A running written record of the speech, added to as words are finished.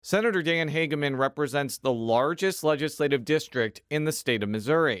Senator Dan Hegeman represents the largest legislative district in the state of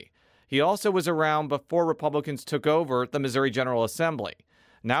Missouri. He also was around before Republicans took over the Missouri General Assembly.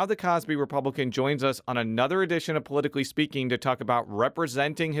 Now the Cosby Republican joins us on another edition of Politically Speaking to talk about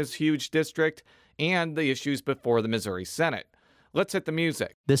representing his huge district and the issues before the Missouri Senate. Let's hit the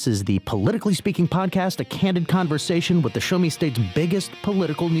music. This is the Politically Speaking podcast, a candid conversation with the Show Me State's biggest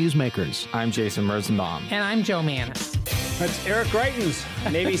political newsmakers. I'm Jason Rosenbaum. And I'm Joe Mannies. That's Eric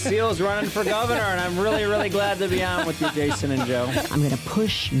Greitens, Navy SEALs running for governor, and I'm really glad to be on with you, Jason and Joe. I'm going to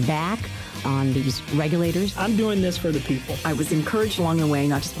push back on these regulators. I'm doing this for the people. I was encouraged along the way,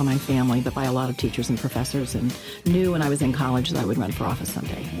 not just by my family, but by a lot of teachers and professors, and knew when I was in college that I would run for office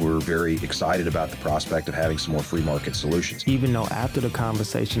someday. We're very excited about the prospect of having some more free market solutions. Even though after the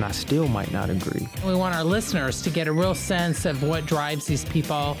conversation, I still might not agree. We want our listeners to get a real sense of what drives these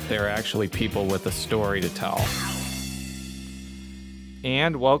people. They're actually people with a story to tell.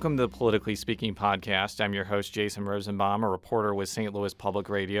 And welcome to the Politically Speaking podcast. I'm your host, Jason Rosenbaum, a reporter with St. Louis Public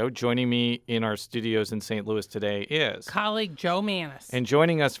Radio. Joining me in our studios in St. Louis today is colleague Joe Mannies. And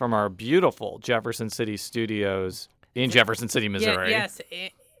joining us from our beautiful Jefferson City studios in Jefferson City, Missouri.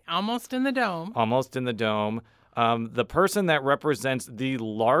 Almost in the dome. Almost in the dome. The person that represents the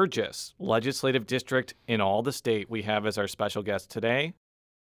largest legislative district in all the state we have as our special guest today.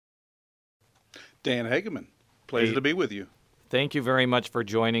 Dan Hegeman. Pleasure to be with you. Thank you very much for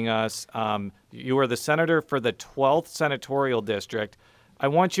joining us. You are the senator for the 12th Senatorial District. I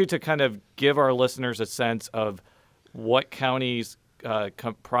want you to kind of give our listeners a sense of what counties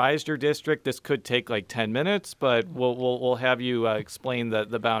comprised your district. This could take like 10 minutes, but we'll have you explain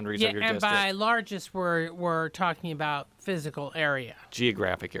the boundaries of your district. And by largest, we're talking about physical area.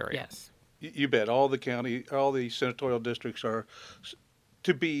 Geographic area. Yes. You bet. All the senatorial districts are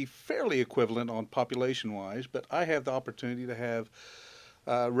to be fairly equivalent on population-wise, but I have the opportunity to have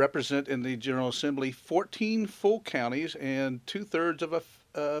represent in the General Assembly 14 full counties and two-thirds of a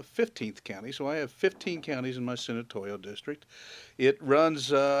 15th county. So I have 15 counties in my senatorial district. It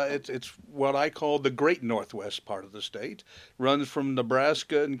runs, it's what I call the great northwest part of the state. Runs from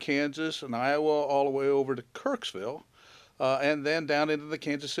Nebraska and Kansas and Iowa all the way over to Kirksville, and then down into the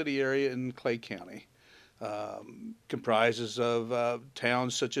Kansas City area in Clay County. Comprises of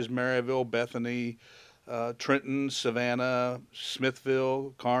towns such as Maryville, Bethany, Trenton, Savannah,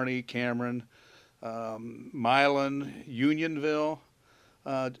 Smithville, Kearney, Cameron, Milan, Unionville,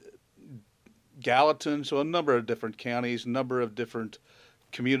 Gallatin, so a number of different counties, a number of different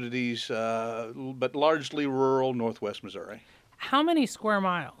communities, but largely rural northwest Missouri. How many square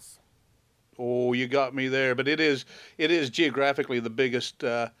miles? Oh, you got me there, but it is geographically the biggest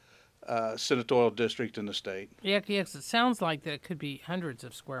senatorial district in the state. Yes, it sounds like that it could be hundreds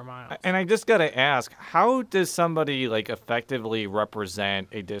of square miles. And I just got to ask, how does somebody effectively represent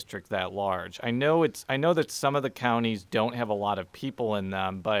a district that large? I know that some of the counties don't have a lot of people in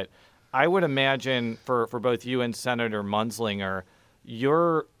them, but I would imagine for both you and Senator Munzlinger,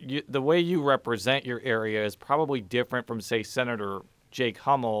 the way you represent your area is probably different from, say, Senator Jake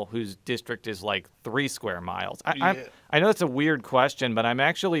Hummel, whose district is 3 square miles. I know it's a weird question, but I'm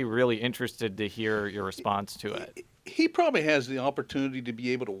actually really interested to hear your response to it. He probably has the opportunity to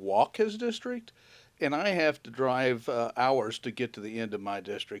be able to walk his district, and I have to drive hours to get to the end of my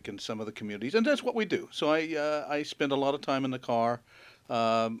district in some of the communities, and that's what we do. So I spend a lot of time in the car,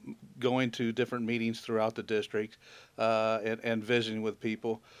 going to different meetings throughout the district, and visiting with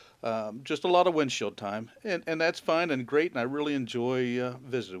people. Just a lot of windshield time, and that's fine and great, and I really enjoy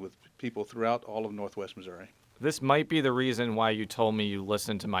visiting with people throughout all of northwest Missouri. This might be the reason why you told me you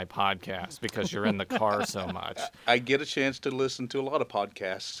listen to my podcast, because you're in the car so much. I get a chance to listen to a lot of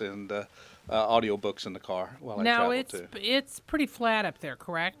podcasts and audiobooks in the car while I travel too. Now, it's pretty flat up there,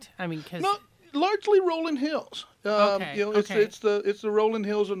 correct? I mean, because... No, largely rolling hills. It's the rolling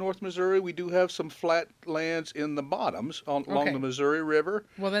hills of North Missouri. We do have some flat lands in the bottoms along the Missouri River,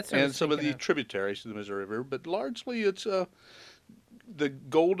 and some of the tributaries to the Missouri River. But largely, it's the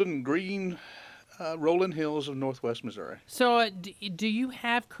golden green rolling hills of northwest Missouri. So, do you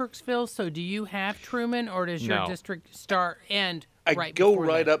have Kirksville? So, do you have Truman, or does your district end? I go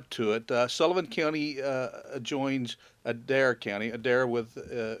right up to it. Sullivan County adjoins Adair County. Adair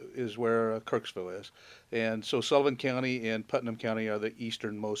is where Kirksville is. And so Sullivan County and Putnam County are the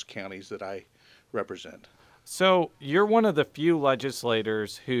easternmost counties that I represent. So you're one of the few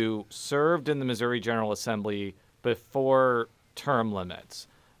legislators who served in the Missouri General Assembly before term limits.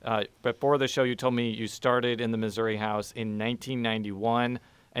 Before the show, you told me you started in the Missouri House in 1991,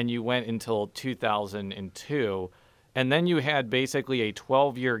 and you went until 2002. And then you had basically a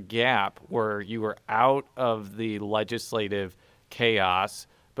 12-year gap where you were out of the legislative chaos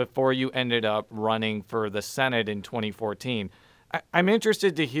before you ended up running for the Senate in 2014. I'm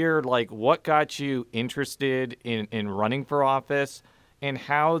interested to hear, like, what got you interested in running for office and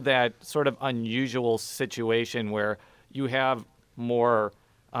how that sort of unusual situation where you have more,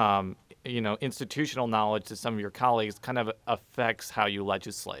 institutional knowledge to some of your colleagues kind of affects how you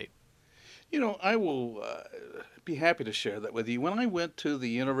legislate. I will be happy to share that with you. When I went to the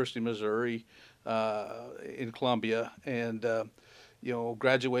University of Missouri in Columbia and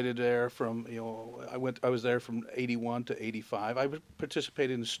graduated there from, I was there from 81 to 85. I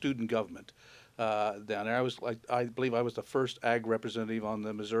participated in student government down there. I believe I was the first ag representative on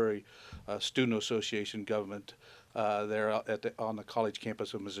the Missouri Student Association government there on the college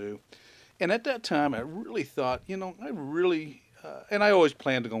campus of Mizzou. And at that time, I really thought, and I always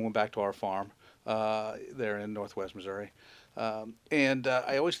planned on going back to our farm there in Northwest Missouri. And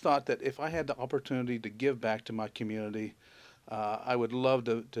I always thought that if I had the opportunity to give back to my community, I would love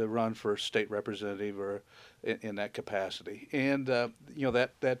to run for state representative or in that capacity. And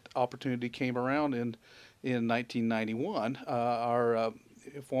that opportunity came around in 1991. Our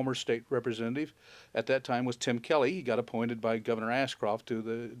former state representative at that time was Tim Kelly. He got appointed by Governor Ashcroft to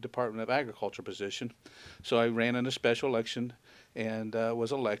the Department of Agriculture position. So I ran in a special election and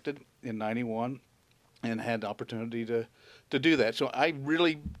was elected in 91 and had the opportunity to do that. So I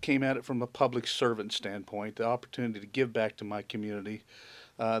really came at it from a public servant standpoint, the opportunity to give back to my community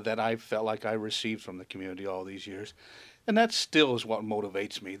that I felt like I received from the community all these years. And that still is what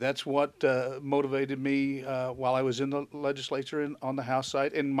motivates me. That's what motivated me while I was in the legislature and on the House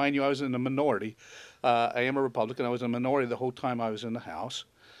side. And mind you, I was in the minority. I am a Republican. I was in a minority the whole time I was in the House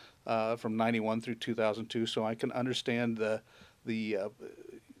from 91 through 2002. So I can understand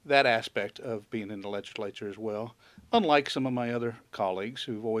that aspect of being in the legislature as well, unlike some of my other colleagues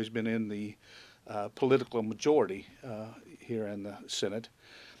who've always been in the political majority here in the Senate.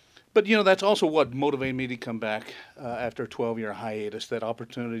 But, that's also what motivated me to come back after a 12-year hiatus, that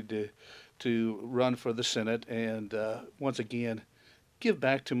opportunity to run for the Senate and once again give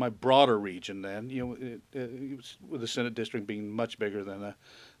back to my broader region then, with the Senate district being much bigger than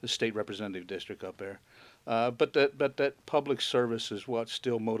the state representative district up there. But that public service is what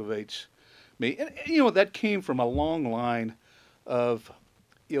still motivates me. And, that came from a long line of,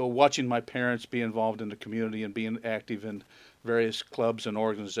 watching my parents be involved in the community and being active in various clubs and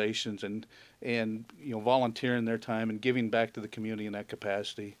organizations and volunteering their time and giving back to the community in that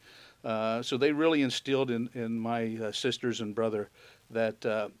capacity. So they really instilled in my sisters and brother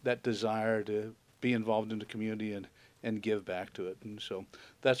that desire to be involved in the community and give back to it. And so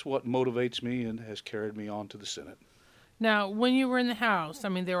that's what motivates me and has carried me on to the Senate. Now, when you were in the House,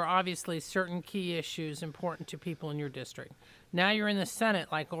 there were obviously certain key issues important to people in your district. Now you're in the Senate,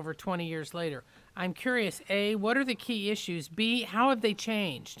 like over 20 years later. I'm curious, A, what are the key issues? B, how have they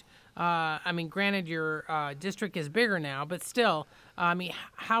changed? Granted, your district is bigger now, but still,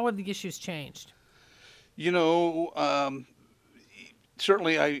 how have the issues changed?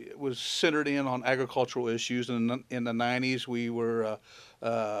 Certainly I was centered in on agricultural issues. In the 90s, we were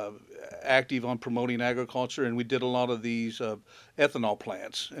active on promoting agriculture, and we did a lot of these ethanol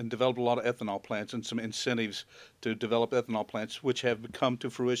plants and developed a lot of ethanol plants and some incentives to develop ethanol plants, which have come to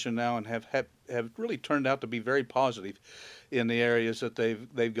fruition now and have really turned out to be very positive in the areas that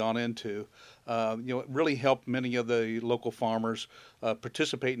they've gone into. It really helped many of the local farmers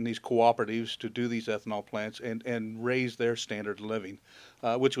participate in these cooperatives to do these ethanol plants and raise their standard of living,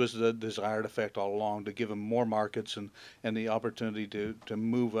 which was the desired effect all along, to give them more markets and the opportunity to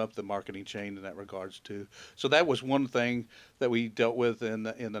move up the marketing chain in that regards too. So that was one thing that we dealt with in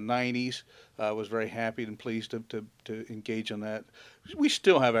the 90s. I was very happy and pleased to engage in that. We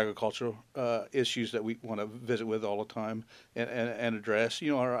still have agricultural issues that we want to visit with all the time and address.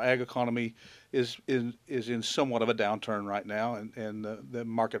 Our ag economy is in somewhat of a downturn right now, and the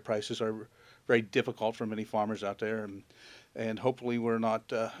market prices are very difficult for many farmers out there, and hopefully we're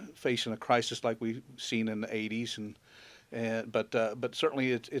not facing a crisis like we've seen in the 80s, but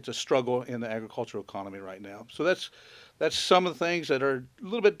certainly it's a struggle in the agricultural economy right now. So that's some of the things that are a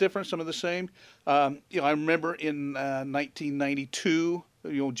little bit different, some of the same. I remember in 1992,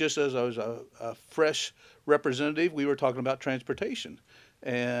 just as I was a fresh representative, we were talking about transportation.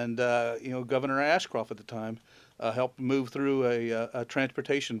 And, Governor Ashcroft at the time helped move through a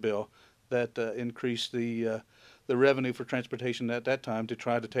transportation bill that increased the revenue for transportation at that time to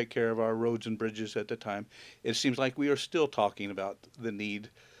try to take care of our roads and bridges at the time. It seems like we are still talking about the need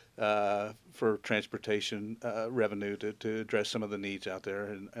for transportation revenue to address some of the needs out there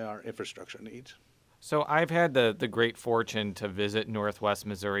and our infrastructure needs. So I've had the great fortune to visit Northwest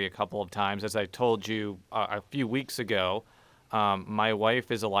Missouri a couple of times. As I told you a few weeks ago, My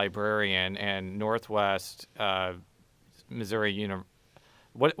wife is a librarian, and Northwest Missouri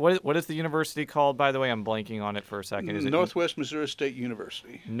What is the university called, by the way? I'm blanking on it for a second. Is Northwest Missouri State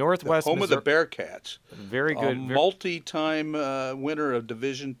University. Northwest the home Missouri. of the Bearcats. Very good. Multi-time winner of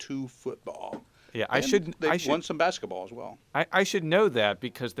Division II football. Yeah, They've won some basketball as well. I should know that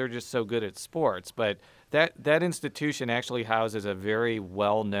because they're just so good at sports. But that institution actually houses a very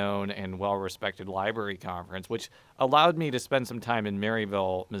well-known and well-respected library conference, which allowed me to spend some time in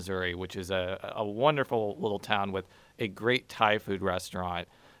Maryville, Missouri, which is a wonderful little town with a great Thai food restaurant.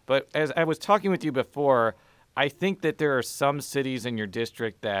 But as I was talking with you before, I think that there are some cities in your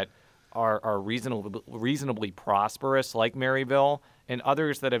district that are reasonably prosperous, like Maryville, and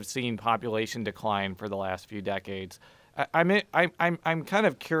others that have seen population decline for the last few decades. I'm kind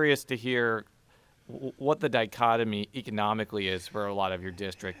of curious to hear what the dichotomy economically is for a lot of your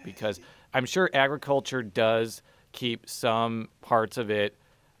district, because I'm sure agriculture does keep some parts of it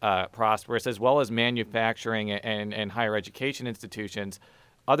prosperous, as well as manufacturing and higher education institutions.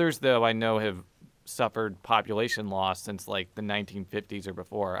 Others, though, I know have suffered population loss since like the 1950s or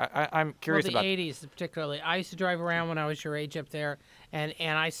before. I'm curious about the 80s particularly. I used to drive around when I was your age up there, and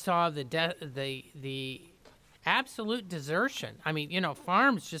I saw the absolute desertion. I mean,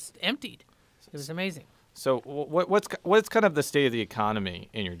 farms just emptied. It was amazing. So what's kind of the state of the economy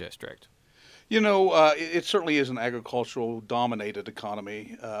in your district? It certainly is an agricultural-dominated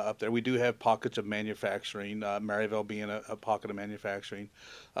economy up there. We do have pockets of manufacturing, Maryville being a pocket of manufacturing,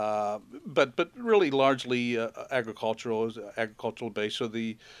 but really largely agricultural based. So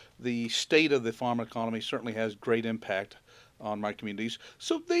the state of the farm economy certainly has great impact on my communities.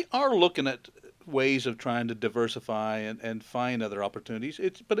 So they are looking at ways of trying to diversify and find other opportunities.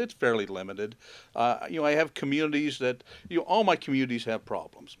 But it's fairly limited. I have communities that all my communities have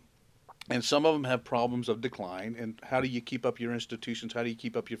problems. And some of them have problems of decline. And how do you keep up your institutions? How do you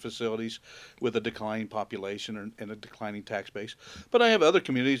keep up your facilities with a declining population and a declining tax base? But I have other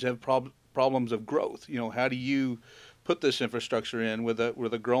communities that have problems of growth. How do you put this infrastructure in with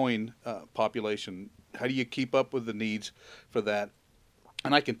a growing population? How do you keep up with the needs for that?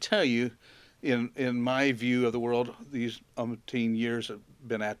 And I can tell you, in my view of the world, these 10 years have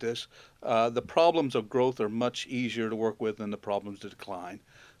been at this, the problems of growth are much easier to work with than the problems of decline.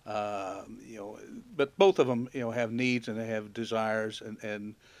 But both of them, have needs and they have desires,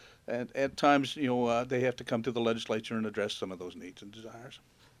 and at times, they have to come to the legislature and address some of those needs and desires.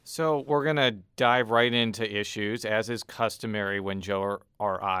 So we're going to dive right into issues, as is customary when Joe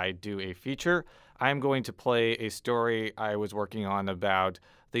or I do a feature. I'm going to play a story I was working on about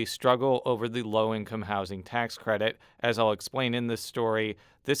the struggle over the low-income housing tax credit. As I'll explain in this story,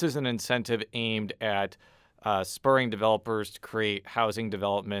 this is an incentive aimed at spurring developers to create housing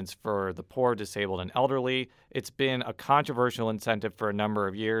developments for the poor, disabled, and elderly. It's been a controversial incentive for a number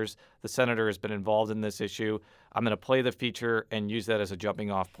of years. The senator has been involved in this issue. I'm going to play the feature and use that as a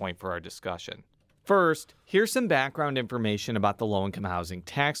jumping-off point for our discussion. First, here's some background information about the low-income housing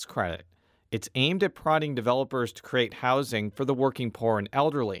tax credit. It's aimed at prodding developers to create housing for the working poor and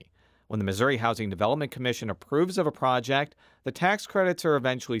elderly. When the Missouri Housing Development Commission approves of a project, the tax credits are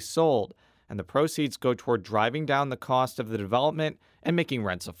eventually sold, and the proceeds go toward driving down the cost of the development and making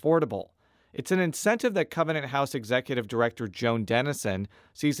rents affordable. It's an incentive that Covenant House Executive Director Joan Dennison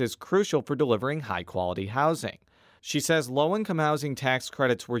sees as crucial for delivering high-quality housing. She says low-income housing tax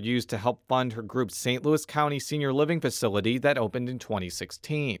credits were used to help fund her group's St. Louis County Senior Living Facility that opened in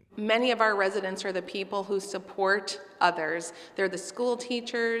 2016. Many of our residents are the people who support others. They're the school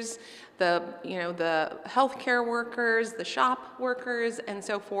teachers, the healthcare workers, the shop workers, and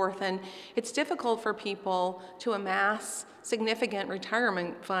so forth. And it's difficult for people to amass significant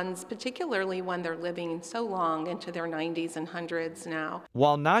retirement funds, particularly when they're living so long into their 90s and hundreds now.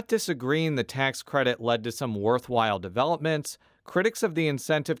 While not disagreeing the tax credit led to some worthwhile developments, critics of the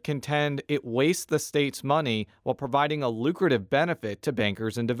incentive contend it wastes the state's money while providing a lucrative benefit to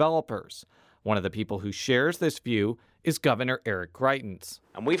bankers and developers. One of the people who shares this view is Governor Eric Greitens.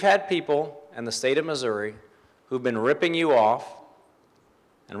 And we've had people in the state of Missouri who've been ripping you off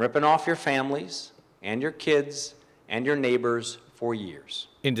and ripping off your families and your kids and your neighbors for years.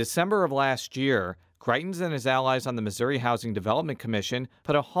 In December of last year, Greitens and his allies on the Missouri Housing Development Commission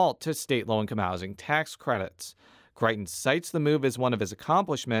put a halt to state low-income housing tax credits. Greitens cites the move as one of his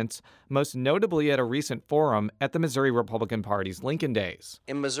accomplishments, most notably at a recent forum at the Missouri Republican Party's Lincoln Days.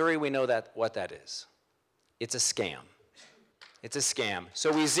 In Missouri, we know what that is. It's a scam. It's a scam. So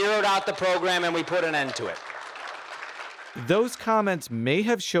we zeroed out the program and we put an end to it. Those comments may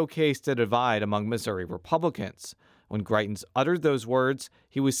have showcased a divide among Missouri Republicans. When Greitens uttered those words,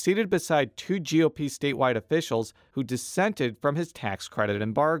 he was seated beside two GOP statewide officials who dissented from his tax credit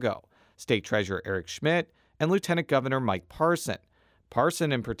embargo, State Treasurer Eric Schmidt and Lieutenant Governor Mike Parson.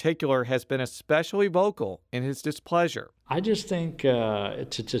 Parson, in particular, has been especially vocal in his displeasure. I just think to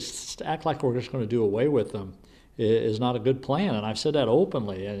just act like we're just going to do away with them is not a good plan, and I've said that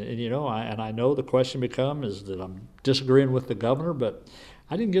openly. And I know the question becomes that I'm disagreeing with the governor, but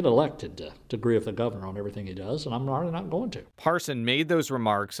I didn't get elected to agree with the governor on everything he does, and I'm already not going to. Parson made those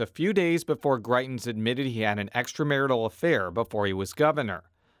remarks a few days before Greitens admitted he had an extramarital affair before he was governor.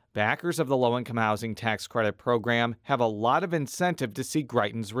 Backers of the low-income housing tax credit program have a lot of incentive to see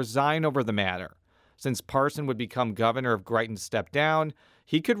Greitens resign over the matter. Since Parson would become governor if Greitens stepped down,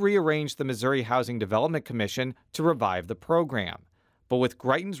 he could rearrange the Missouri Housing Development Commission to revive the program. But with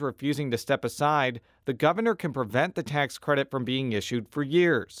Greitens refusing to step aside, the governor can prevent the tax credit from being issued for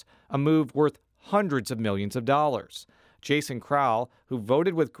years, a move worth hundreds of millions of dollars. Jason Crowell, who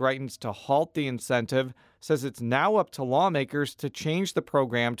voted with Greitens to halt the incentive, says it's now up to lawmakers to change the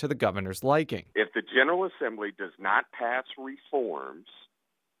program to the governor's liking. If the General Assembly does not pass reforms,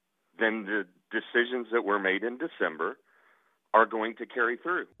 then the decisions that were made in December are going to carry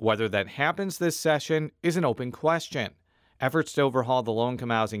through. Whether that happens this session is an open question. Efforts to overhaul the low-income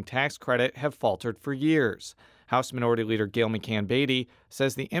housing tax credit have faltered for years. House Minority Leader Gail McCann-Beatty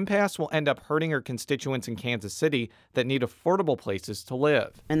says the impasse will end up hurting her constituents in Kansas City that need affordable places to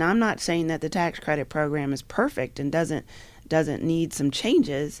live. And I'm not saying that the tax credit program is perfect and doesn't need some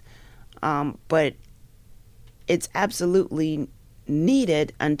changes, but it's absolutely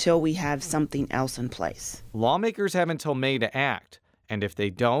needed until we have something else in place. Lawmakers have until May to act, and if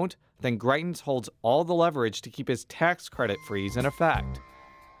they don't, then Greitens holds all the leverage to keep his tax credit freeze in effect.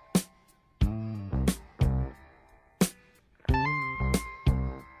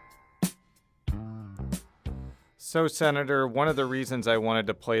 So, Senator, one of the reasons I wanted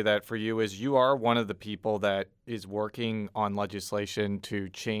to play that for you is you are one of the people that is working on legislation to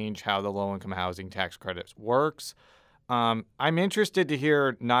change how the low-income housing tax credit works. I'm interested to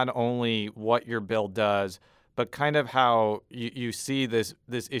hear not only what your bill does, but kind of how you see this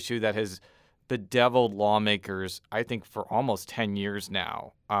issue that has bedeviled lawmakers, I think, for almost 10 years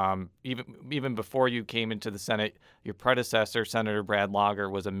now. Even before you came into the Senate, your predecessor, Senator Brad Lager,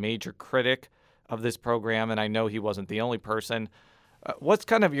 was a major critic of this program, and I know he wasn't the only person. What's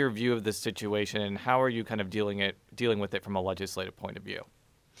kind of your view of this situation, and how are you kind of dealing with it from a legislative point of view?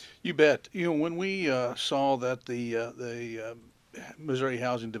 You bet. When we saw that the Missouri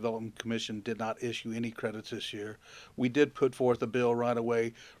Housing Development Commission did not issue any credits this year, we did put forth a bill right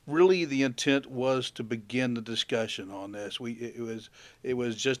away. Really, the intent was to begin the discussion on this. It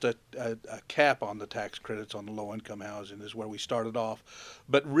was just a cap on the tax credits on the low-income housing is where we started off.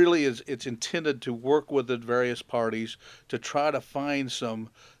 But really, it's intended to work with the various parties to try to find some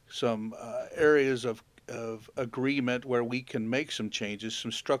areas of agreement where we can make some changes,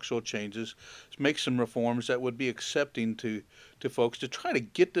 some structural changes, make some reforms that would be accepting to folks to try to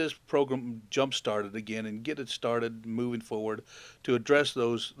get this program jump-started again and get it started moving forward to address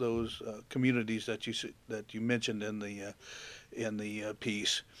those communities that you mentioned in the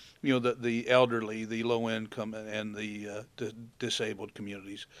piece. The elderly, the low income, and the disabled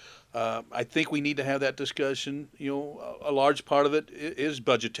communities. I think we need to have that discussion. A large part of it is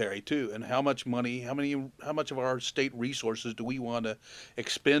budgetary too, and how much money, how much of our state resources do we want to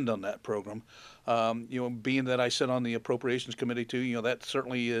expend on that program? Being that I sit on the Appropriations Committee too, that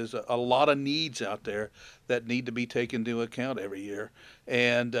certainly is a lot of needs out there that need to be taken into account every year.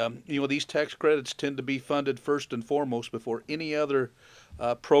 And these tax credits tend to be funded first and foremost before any other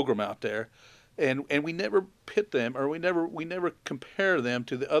program out there, and we never pit them, or we never compare them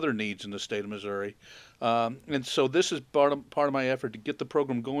to the other needs in the state of Missouri. And so this is part of my effort to get the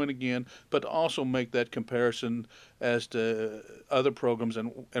program going again, but to also make that comparison as to other programs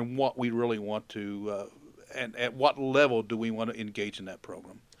and what we really want to, and at what level do we want to engage in that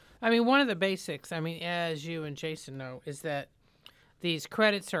program. I mean, one of the basics, as you and Jason know, is that these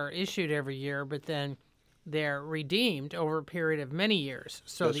credits are issued every year, but then they're redeemed over a period of many years.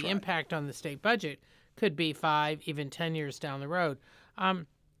 So That's the right. impact on the state budget could be 5, even 10 years down the road.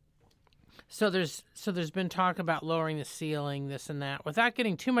 So there's been talk about lowering the ceiling, this and that. Without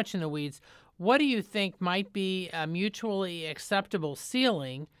getting too much in the weeds, what do you think might be a mutually acceptable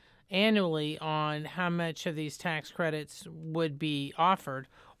ceiling annually on how much of these tax credits would be offered?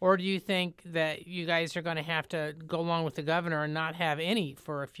 Or do you think that you guys are going to have to go along with the governor and not have any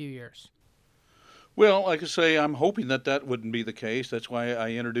for a few years? Well, like I say, I'm hoping that wouldn't be the case. That's why I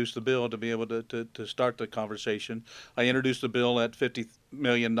introduced the bill, to be able to start the conversation. I introduced the bill at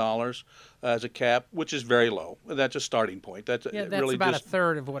million as a cap, which is very low. That's a starting point. That's really about just a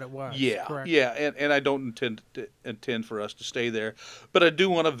third of what it was. Yeah, correct? yeah, and I don't intend for us to stay there, but I do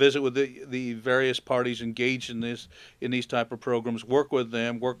want to visit with the various parties engaged in these type of programs, work with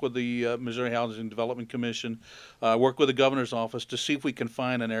them, work with the Missouri Housing Development Commission, work with the governor's office to see if we can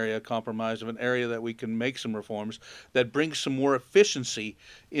find an area of compromise, of an area that we can make some reforms that brings some more efficiency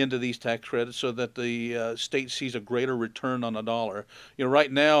into these tax credits, so that the state sees a greater return on a dollar.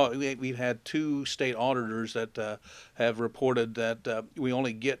 Right now we've had 2 state auditors that have reported that we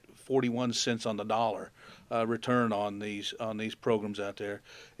only get 41 cents on the dollar return on these programs out there,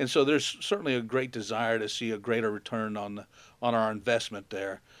 and so there's certainly a great desire to see a greater return on our investment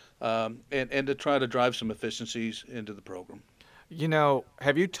there, and to try to drive some efficiencies into the program.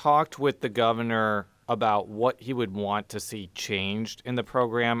 Have you talked with the governor about what he would want to see changed in the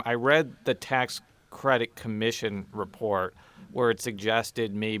program? I read the Tax Credit Commission report where it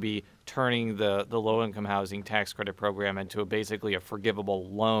suggested maybe turning the low-income housing tax credit program into basically a forgivable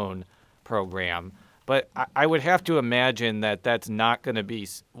loan program. But I would have to imagine that that's not going to be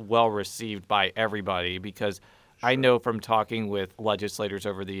well received by everybody, because I know from talking with legislators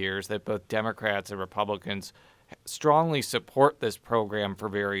over the years that both Democrats and Republicans strongly support this program for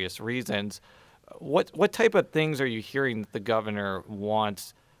various reasons. What type of things are you hearing that the governor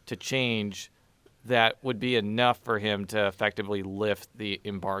wants to change that would be enough for him to effectively lift the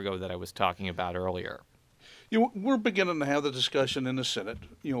embargo that I was talking about earlier? We're beginning to have the discussion in the Senate,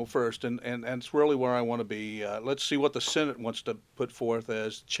 first, and it's really where I want to be. Let's see what the Senate wants to put forth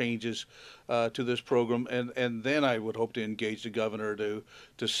as changes to this program, and then I would hope to engage the governor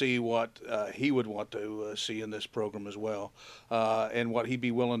to see what he would want to see in this program as well, and what he'd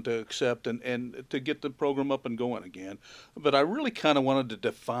be willing to accept, and to get the program up and going again. But I really kind of wanted to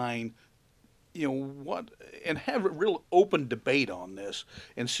define what, and have a real open debate on this,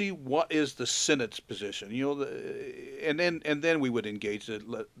 and see what is the Senate's position. And then we would engage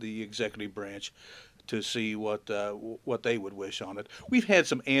the executive branch to see what they would wish on it. We've had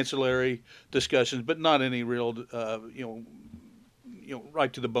some ancillary discussions, but not any real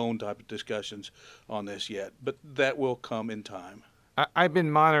right to the bone type of discussions on this yet. But that will come in time. I've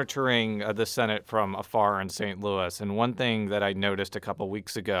been monitoring the Senate from afar in St. Louis, and one thing that I noticed a couple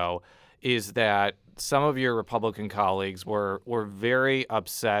weeks ago is that some of your Republican colleagues were very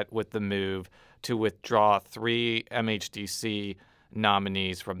upset with the move to withdraw 3 MHDC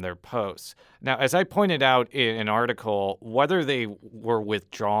nominees from their posts. Now, as I pointed out in an article, whether they were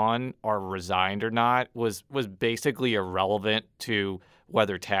withdrawn or resigned or not was basically irrelevant to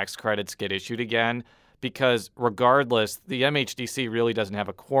whether tax credits get issued again, because regardless, the MHDC really doesn't have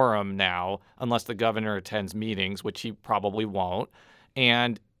a quorum now unless the governor attends meetings, which he probably won't.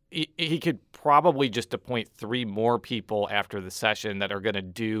 And he could probably just appoint 3 more people after the session that are going to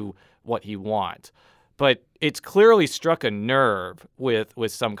do what he wants. But it's clearly struck a nerve with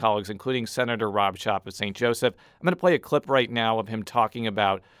some colleagues, including Senator Rob Schopp of St. Joseph. I'm going to play a clip right now of him talking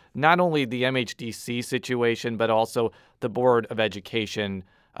about not only the MHDC situation, but also the Board of Education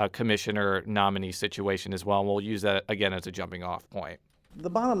commissioner nominee situation as well. And we'll use that again as a jumping off point. The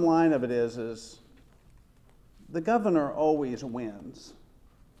bottom line of it is the governor always wins.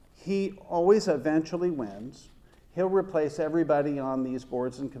 He always eventually wins. He'll replace everybody on these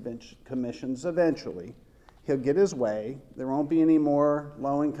boards and commissions eventually. He'll get his way. There won't be any more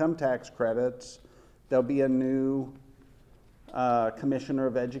low-income tax credits. There'll be a new commissioner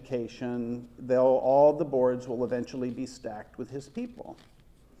of education. All the boards will eventually be stacked with his people.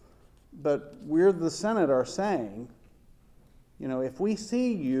 But we're the Senate are saying, if we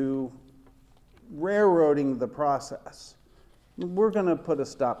see you railroading the process, we're going to put a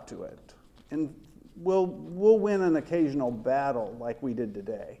stop to it, and we'll win an occasional battle like we did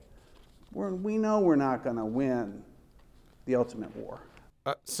today. We know we're not going to win the ultimate war.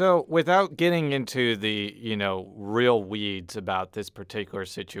 So without getting into the real weeds about this particular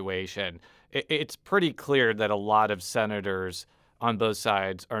situation, it's pretty clear that a lot of senators on both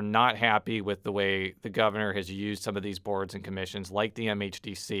sides are not happy with the way the governor has used some of these boards and commissions like the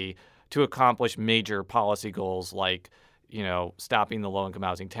MHDC to accomplish major policy goals like stopping the low-income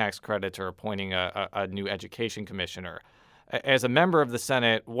housing tax credits or appointing a new education commissioner. As a member of the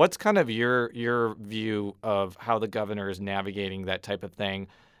Senate, what's kind of your view of how the governor is navigating that type of thing,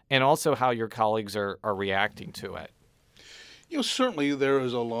 and also how your colleagues are reacting to it? Certainly there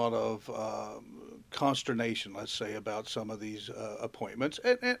is a lot of consternation, let's say, about some of these appointments,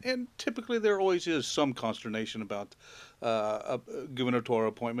 and typically there always is some consternation about gubernatorial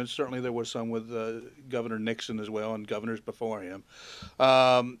appointments. Certainly there was some with Governor Nixon as well, and governors before him.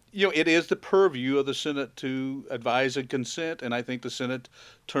 It is the purview of the Senate to advise and consent, and I think the Senate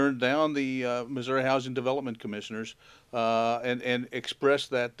turned down the Missouri Housing Development Commissioners and expressed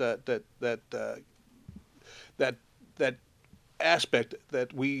that aspect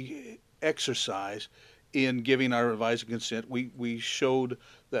that we exercise in giving our advice and consent. We showed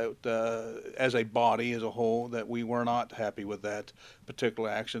that as a body, as a whole, that we were not happy with that particular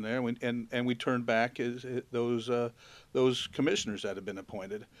action there, and we turned back those commissioners that had been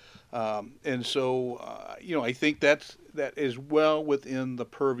appointed. And so, I think that is well within the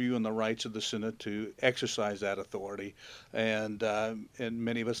purview and the rights of the Senate to exercise that authority, and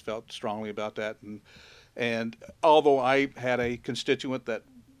many of us felt strongly about that. And although I had a constituent that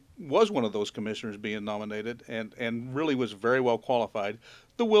was one of those commissioners being nominated and really was very well qualified,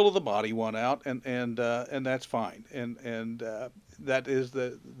 the will of the body won out, and that's fine. And that is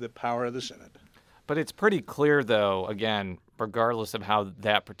the power of the Senate. But it's pretty clear, though, again, regardless of how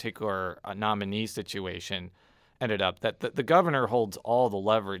that particular nominee situation ended up, that the governor holds all the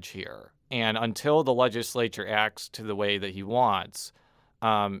leverage here. And until the legislature acts to the way that he wants,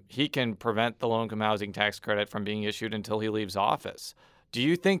 he can prevent the low-income housing tax credit from being issued until he leaves office. Do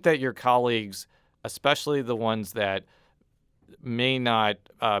you think that your colleagues, especially the ones that may not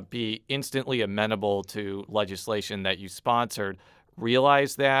be instantly amenable to legislation that you sponsored,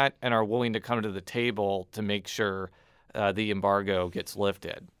 realize that and are willing to come to the table to make sure the embargo gets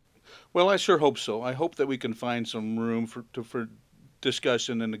lifted? Well, I sure hope so. I hope that we can find some room for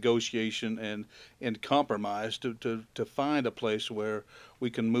discussion and negotiation and compromise to find a place where we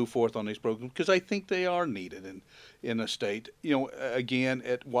can move forth on these programs, because I think they are needed in a state. Again,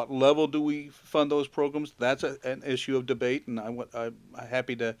 at what level do we fund those programs? That's an issue of debate, and I'm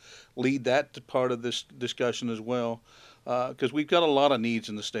happy to lead that part of this discussion as well. Because we've got a lot of needs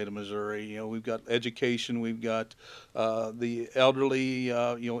in the state of Missouri. We've got education, we've got the elderly,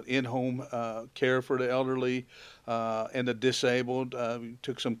 in-home care for the elderly and the disabled. We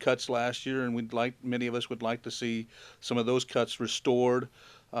took some cuts last year, and many of us would like to see some of those cuts restored.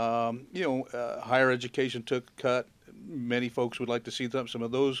 Higher education took a cut. Many folks would like to see some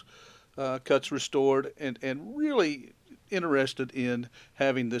of those cuts restored, and really interested in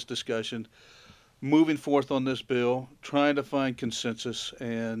having this discussion, moving forth on this bill, trying to find consensus,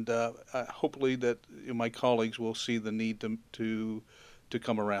 and hopefully that my colleagues will see the need to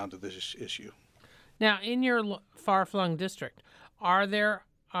come around to this issue. Now, in your far-flung district, are there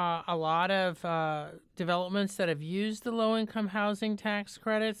a lot of developments that have used the low-income housing tax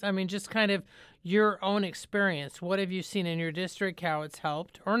credits? I mean, just kind of your own experience. What have you seen in your district, how it's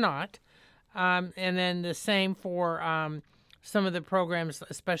helped or not? And then the same for some of the programs,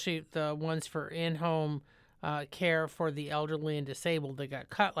 especially the ones for in-home care for the elderly and disabled that got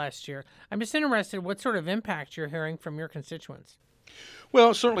cut last year. I'm just interested what sort of impact you're hearing from your constituents.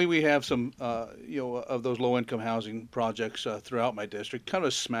 Well, certainly we have some, of those low-income housing projects throughout my district, kind of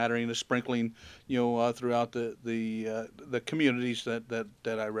a smattering, a sprinkling, throughout the communities that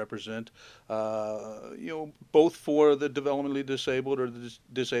I represent, both for the developmentally disabled or the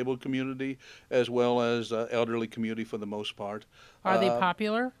disabled community, as well as elderly community for the most part. Are they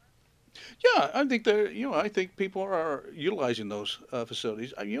popular? Yeah, I think I think people are utilizing those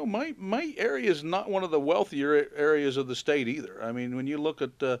facilities. My area is not one of the wealthier areas of the state either. I mean, when you look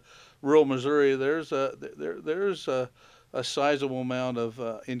at rural Missouri, there's a sizable amount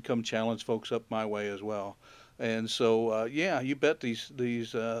of income challenged folks up my way as well. And so, you bet these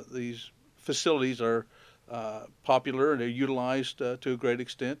facilities are popular and they're utilized to a great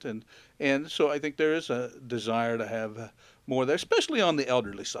extent, and so I think there is a desire to have more there, especially on the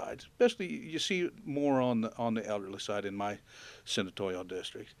elderly side. Especially you see more on the elderly side in my senatorial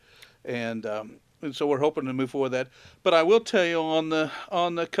district, and so we're hoping to move forward with that. But I will tell you on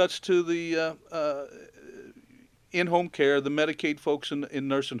the cuts to the in-home care, the Medicaid folks in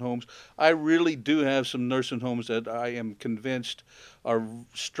nursing homes, I really do have some nursing homes that I am convinced are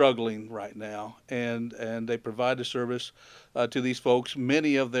struggling right now, and they provide a service to these folks.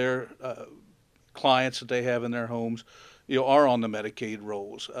 Many of their clients that they have in their homes, are on the Medicaid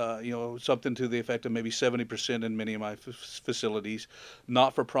rolls. Something to the effect of maybe 70% in many of my facilities,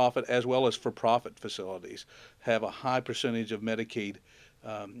 not-for-profit as well as for-profit facilities, have a high percentage of Medicaid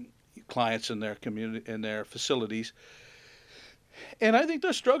clients in their community, in their facilities. And I think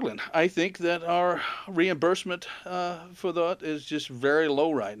they're struggling. I think that our reimbursement for that is just very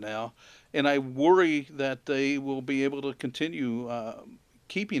low right now. And I worry that they will be able to continue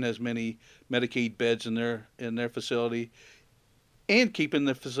keeping as many Medicaid beds in their facility and keeping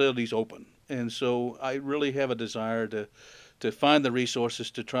the facilities open. And so I really have a desire to find the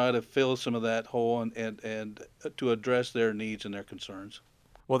resources to try to fill some of that hole and to address their needs and their concerns.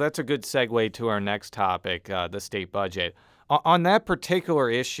 Well, that's a good segue to our next topic, the state budget. On that particular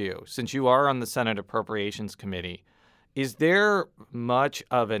issue, since you are on the Senate Appropriations Committee, is there much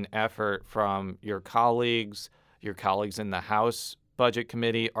of an effort from your colleagues in the House Budget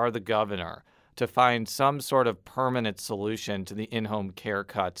Committee, or the governor to find some sort of permanent solution to the in-home care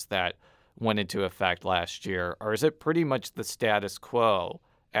cuts that went into effect last year? Or is it pretty much the status quo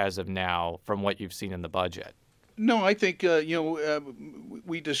as of now from what you've seen in the budget? No, I think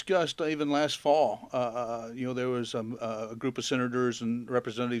we discussed even last fall. There was a group of senators and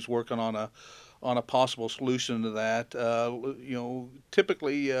representatives working on a possible solution to that.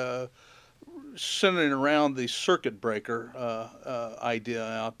 Typically centering around the circuit breaker idea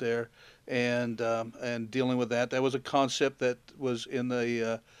out there, and dealing with that. That was a concept that was in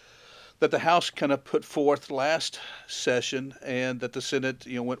that the House kind of put forth last session, and that the Senate,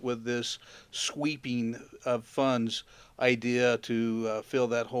 went with this sweeping of funds idea to fill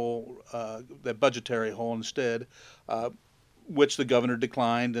that hole, that budgetary hole instead, which the governor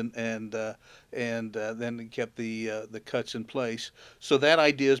declined, and then kept the cuts in place. So that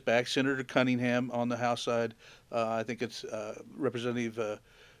idea is back. Senator Cunningham on the House side, I think it's Representative.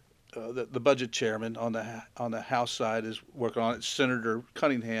 The budget chairman on the House side is working on it. Senator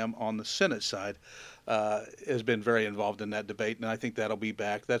Cunningham on the Senate side has been very involved in that debate, and I think that'll be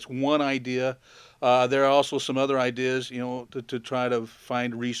back. That's one idea. There are also some other ideas, to try to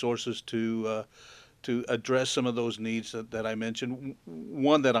find resources to address some of those needs that I mentioned.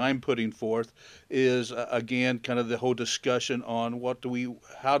 One that I'm putting forth is again kind of the whole discussion on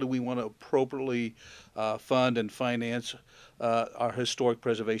how do we want to appropriately fund and finance our historic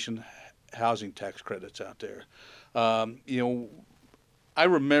preservation housing tax credits out there. I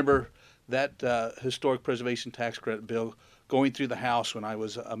remember that historic preservation tax credit bill going through the House when I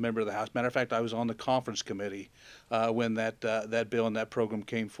was a member of the House. Matter of fact, I was on the conference committee when that bill and that program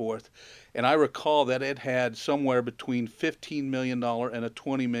came forth. And I recall that it had somewhere between $15 million and a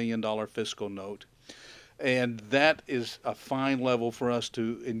 $20 million fiscal note. And that is a fine level for us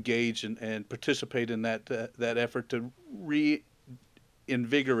to engage and participate in that effort to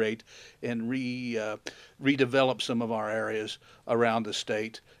reinvigorate and redevelop some of our areas around the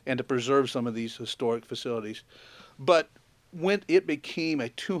state and to preserve some of these historic facilities. But when it became a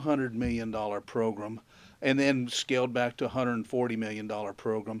 $200 million program and then scaled back to a $140 million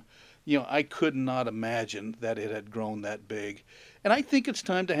program, I could not imagine that it had grown that big. And I think it's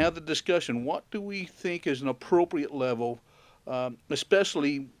time to have the discussion. What do we think is an appropriate level,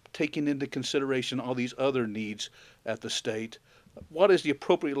 especially taking into consideration all these other needs at the state? What is the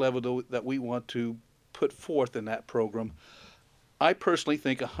appropriate level that we want to put forth in that program? I personally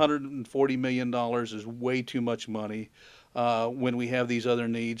think $140 million is way too much money when we have these other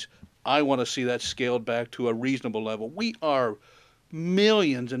needs. I want to see that scaled back to a reasonable level. We are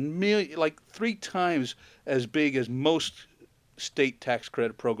millions and millions, like 3 times as big as most state tax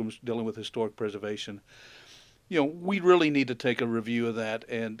credit programs dealing with historic preservation. We really need to take a review of that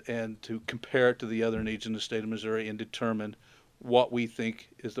and to compare it to the other needs in the state of Missouri and determine what we think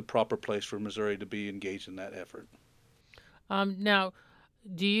is the proper place for Missouri to be engaged in that effort. Now,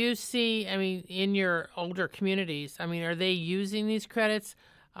 do you see, in your older communities, are they using these credits?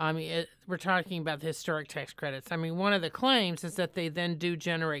 We're talking about the historic tax credits. One of the claims is that they then do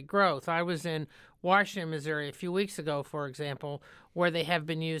generate growth. I was in Washington, Missouri a few weeks ago, for example, where they have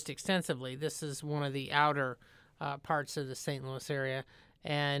been used extensively. This is one of the outer parts of the St. Louis area,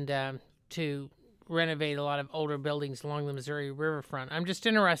 and to renovate a lot of older buildings along the Missouri riverfront. I'm just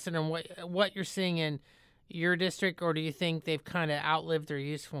interested in what you're seeing in your district, or do you think they've kind of outlived their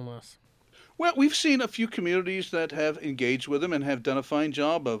usefulness? Well, we've seen a few communities that have engaged with them and have done a fine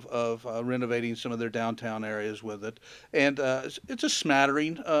job of renovating some of their downtown areas with it. And it's a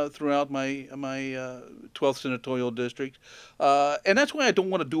smattering throughout my 12th senatorial district. And that's why I don't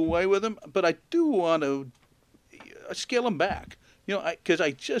want to do away with them, but I do want to scale them back. Because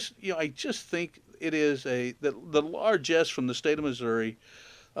I just think it is the largesse from the state of Missouri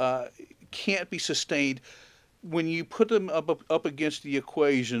can't be sustained when you put them up against the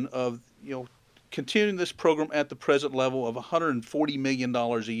equation of continuing this program at the present level of $140 million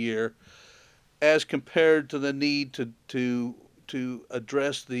a year, as compared to the need to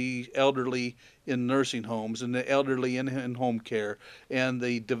address the elderly in nursing homes and the elderly in home care and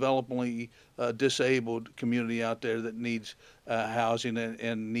the developmentally disabled community out there that needs housing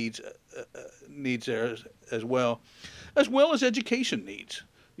and needs there as well as education needs.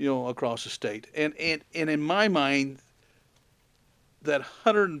 across the state. And in my mind, that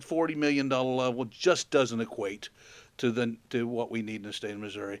 $140 million level just doesn't equate to what we need in the state of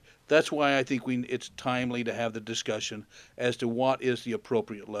Missouri. That's why I think it's timely to have the discussion as to what is the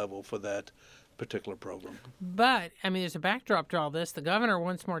appropriate level for that particular program. But, I mean, there's a backdrop to all this. The governor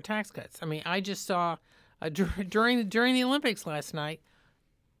wants more tax cuts. I mean, I just saw during the Olympics last night,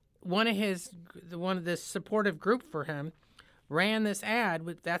 one of this supportive group for him ran this ad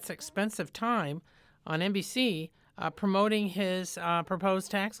with That's Expensive Time on NBC promoting his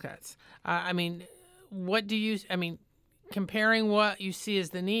proposed tax cuts. I mean, comparing what you see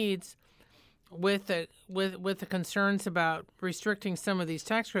as the needs with the concerns about restricting some of these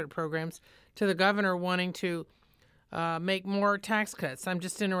tax credit programs to the governor wanting to make more tax cuts. I'm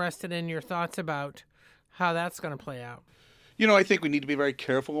just interested in your thoughts about how that's going to play out. I think we need to be very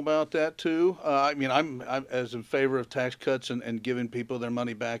careful about that too. I'm as in favor of tax cuts and giving people their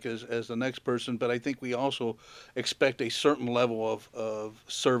money back as the next person, but I think we also expect a certain level of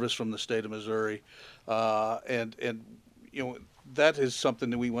service from the state of Missouri, and that is something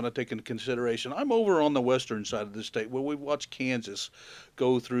that we want to take into consideration. I'm over on the western side of the state where we watched Kansas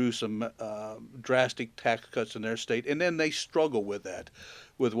go through some drastic tax cuts in their state, and then they struggle with that,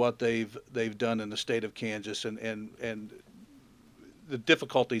 with what they've done in the state of Kansas and the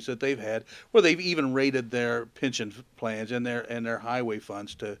difficulties that they've had, where they've even raided their pension plans and their highway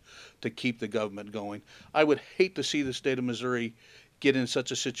funds to keep the government going. I would hate to see the state of Missouri get in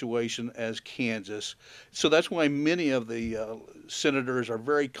such a situation as Kansas. So that's why many of the senators are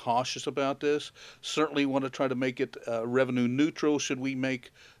very cautious about this. Certainly want to try to make it revenue neutral should we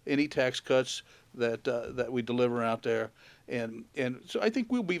make any tax cuts that we deliver out there. And so I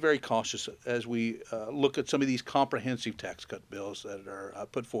think we'll be very cautious as we look at some of these comprehensive tax cut bills that are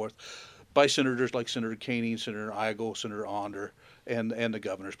put forth by senators like Senator Caney, Senator Eigel, Senator Onder, and the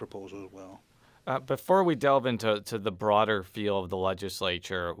governor's proposal as well. Before we delve into the broader feel of the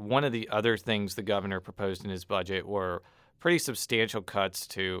legislature, one of the other things the governor proposed in his budget were pretty substantial cuts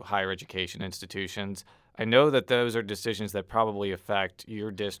to higher education institutions. I know that those are decisions that probably affect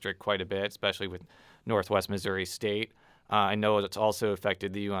your district quite a bit, especially with Northwest Missouri State. I know it's also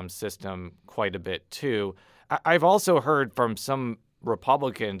affected the UM system quite a bit, too. I've also heard from some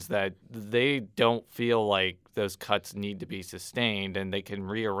Republicans that they don't feel like those cuts need to be sustained and they can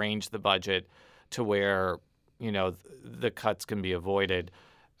rearrange the budget to where, the cuts can be avoided.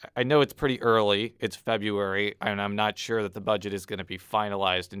 I know it's pretty early. It's February, and I'm not sure that the budget is going to be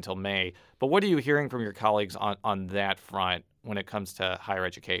finalized until May. But what are you hearing from your colleagues on that front when it comes to higher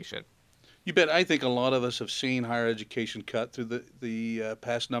education? You bet. I think a lot of us have seen higher education cut through the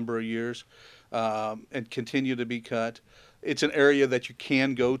past number of years and continue to be cut. It's an area that you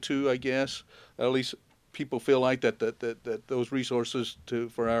can go to, I guess. At least people feel like that those resources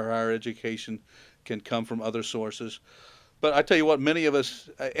for our higher education can come from other sources. But I tell you what, many of us,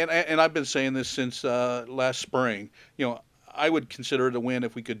 and I've been saying this since last spring, I would consider it a win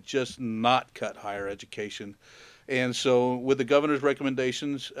if we could just not cut higher education. And so with the governor's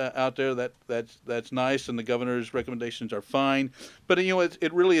recommendations out there, that's nice, and the governor's recommendations are fine. But,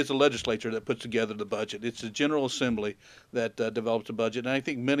 it really is the legislature that puts together the budget. It's the General Assembly that develops the budget. And I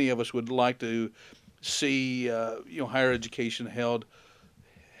think many of us would like to see, higher education held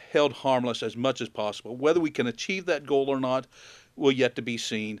harmless as much as possible. Whether we can achieve that goal or not will yet to be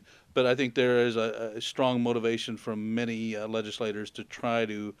seen. But I think there is a strong motivation from many legislators to try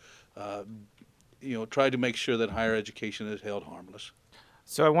to make sure that higher education is held harmless.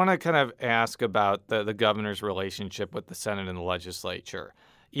 So I want to kind of ask about the governor's relationship with the Senate and the legislature.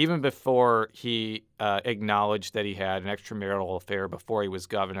 Even before he acknowledged that he had an extramarital affair before he was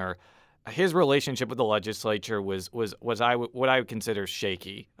governor, his relationship with the legislature was what I would consider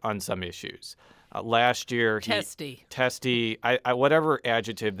shaky on some issues. Last year, testy, whatever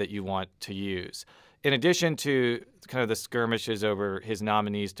adjective that you want to use. In addition to kind of the skirmishes over his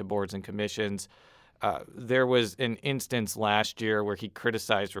nominees to boards and commissions, there was an instance last year where he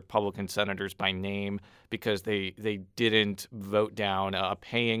criticized Republican senators by name because they didn't vote down a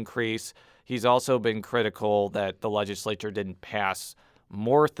pay increase. He's also been critical that the legislature didn't pass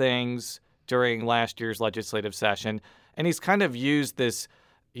more things during last year's legislative session. And he's kind of used this,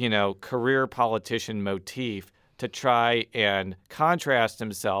 career politician motif to try and contrast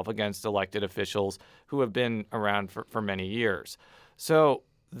himself against elected officials who have been around for many years. So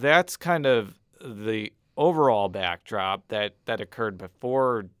that's kind of the overall backdrop that occurred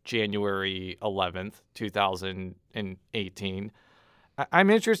before January 11th, 2018. I'm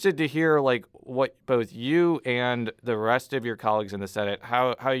interested to hear what both you and the rest of your colleagues in the Senate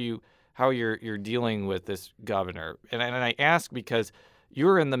how you're dealing with this governor, and I ask because you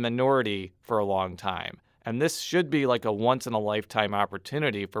were in the minority for a long time. And this should be like a once-in-a-lifetime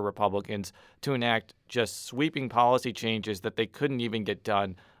opportunity for Republicans to enact just sweeping policy changes that they couldn't even get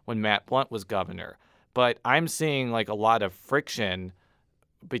done when Matt Blunt was governor. But I'm seeing like a lot of friction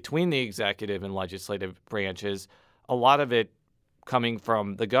between the executive and legislative branches, a lot of it coming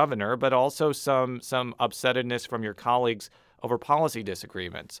from the governor, but also some upsetness from your colleagues over policy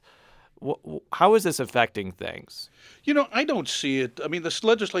disagreements. How is this affecting things? You know, I don't see it. I mean, this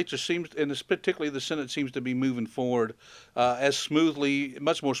legislature seems, and particularly the Senate, seems to be moving forward as smoothly,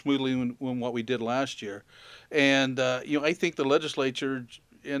 much more smoothly than what we did last year. And, I think the legislature,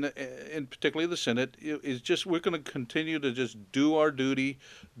 in particularly the Senate, is just, we're going to continue to just do our duty,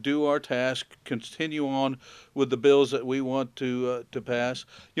 do our task, continue on with the bills that we want to pass.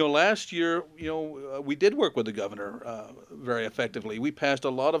 Last year, we did work with the governor very effectively. We passed a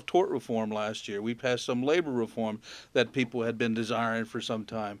lot of tort reform last year. We passed some labor reform that people had been desiring for some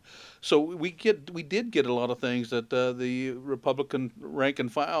time. So we did get a lot of things that the Republican rank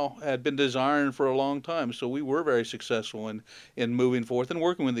and file had been desiring for a long time. So we were very successful in moving forth and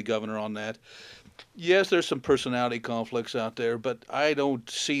working with the governor on that. Yes, there's some personality conflicts out there, but I don't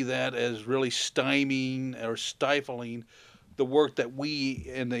see that as really stymieing or stifling the work that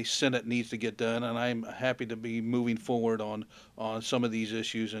we in the Senate needs to get done. And I'm happy to be moving forward on some of these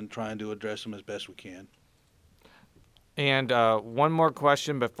issues and trying to address them as best we can. And one more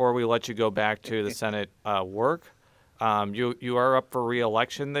question before we let you go back to the Senate work. You are up for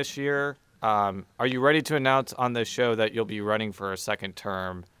re-election this year. Are you ready to announce on this show that you'll be running for a second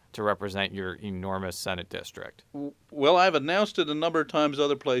term to represent your enormous Senate district? Well, I've announced it a number of times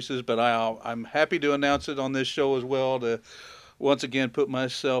other places, but I'm happy to announce it on this show as well, to once again put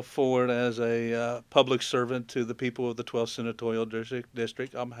myself forward as a public servant to the people of the 12th Senatorial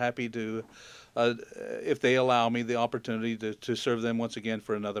District. I'm happy to, if they allow me the opportunity to serve them once again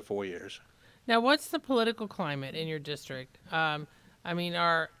for another 4 years. Now, what's the political climate in your district?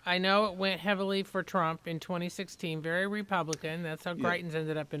 I know it went heavily for Trump in 2016, very Republican. That's how Greitens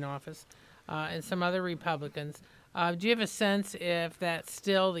ended up in office, and some other Republicans. Do you have a sense if that's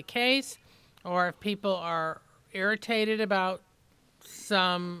still the case, or if people are irritated about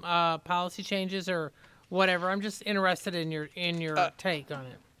some policy changes or whatever? I'm just interested in your take on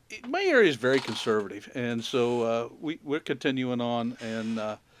it. My area is very conservative, and so we're continuing on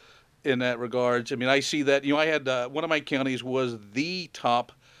and. In that regards, I mean, I see that. I had one of my counties was the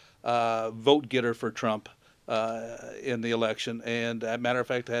top vote getter for Trump in the election, and as a matter of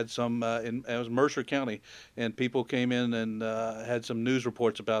fact, I had some. It was Mercer County, and people came in and had some news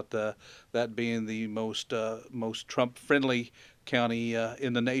reports about that being the most Trump-friendly county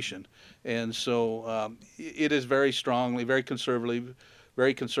in the nation, and so it is very strongly, very conservative.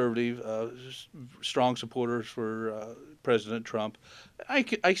 Strong supporters for President Trump.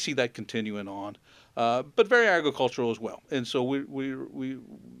 I see that continuing on, but very agricultural as well. And so we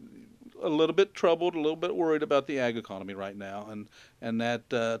a little bit troubled, a little bit worried about the ag economy right now, and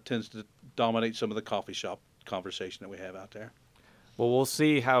that tends to dominate some of the coffee shop conversation that we have out there. Well, we'll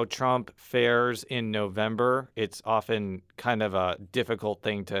see how Trump fares in November. It's often kind of a difficult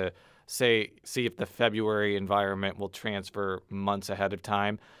thing to see if the February environment will transfer months ahead of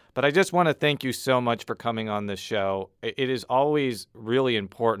time. But I just want to thank you so much for coming on this show. It is always really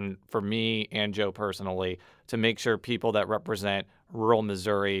important for me and Joe personally to make sure people that represent rural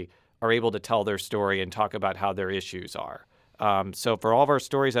Missouri are able to tell their story and talk about how their issues are. So for all of our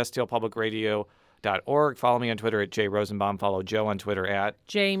stories, stlpublicradio.org. Follow me on Twitter at Jay Rosenbaum. Follow Joe on Twitter at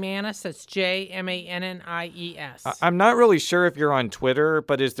Jay Mannies. That's JMANNIES. I'm not really sure if you're on Twitter,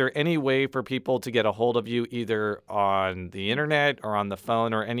 but is there any way for people to get a hold of you either on the internet or on the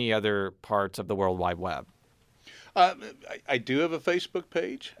phone or any other parts of the World Wide Web? I do have a Facebook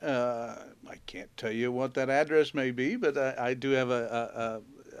page. I can't tell you what that address may be, but I do have a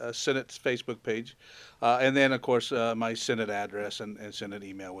Senate's Facebook page. And then, of course, my Senate address and Senate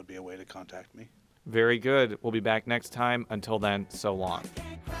email would be a way to contact me. Very good. We'll be back next time. Until then, so long.